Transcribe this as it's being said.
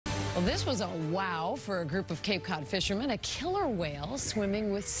Well, this was a wow for a group of Cape Cod fishermen, a killer whale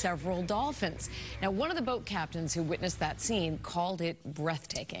swimming with several dolphins. Now, one of the boat captains who witnessed that scene called it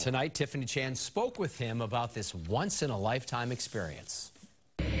breathtaking. Tonight, Tiffany Chan spoke with him about this once-in-a-lifetime experience.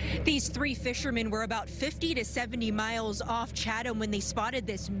 These three fishermen were about 50 to 70 miles off Chatham when they spotted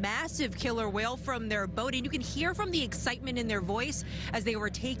this massive killer whale from their boat, and you can hear from the excitement in their voice as they were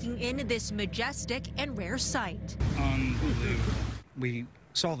taking in this majestic and rare sight. Unbelievable. We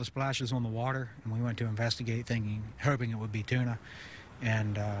saw the splashes on the water, and we went to investigate, hoping it would be tuna,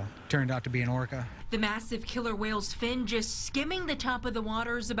 and turned out to be an orca. The massive killer whale's fin just skimming the top of the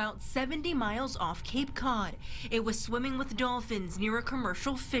waters about 70 miles off Cape Cod. It was swimming with dolphins near a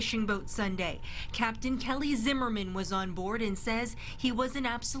commercial fishing boat Sunday. Captain Kelly Zimmerman was on board and says he was in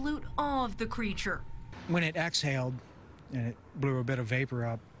absolute awe of the creature. When it exhaled and it blew a bit of vapor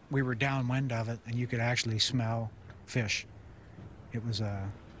up, we were downwind of it, and you could actually smell fish. It was,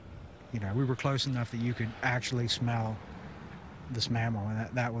 we were close enough that you could actually smell this mammal, and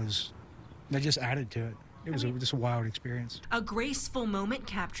that just added to it. It was just a wild experience. A graceful moment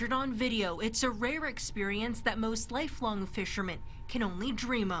captured on video. It's a rare experience that most lifelong fishermen can only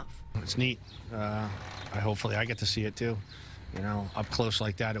dream of. It's neat. Hopefully I get to see it too. Up close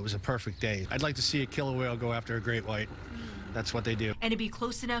like that, it was a perfect day. I'd like to see a killer whale go after a great white. That's what they do. And to be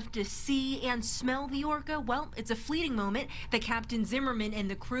close enough to see and smell the orca, well, it's a fleeting moment that Captain Zimmerman and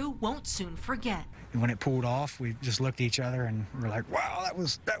the crew won't soon forget. And when it pulled off, we just looked at each other and we're like, wow, that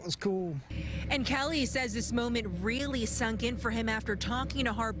was cool. And Kelly says this moment really sunk in for him after talking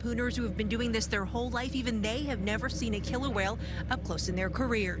to harpooners who have been doing this their whole life. Even they have never seen a killer whale up close in their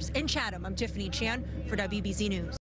careers. In Chatham, I'm Tiffany Chan for WBZ News.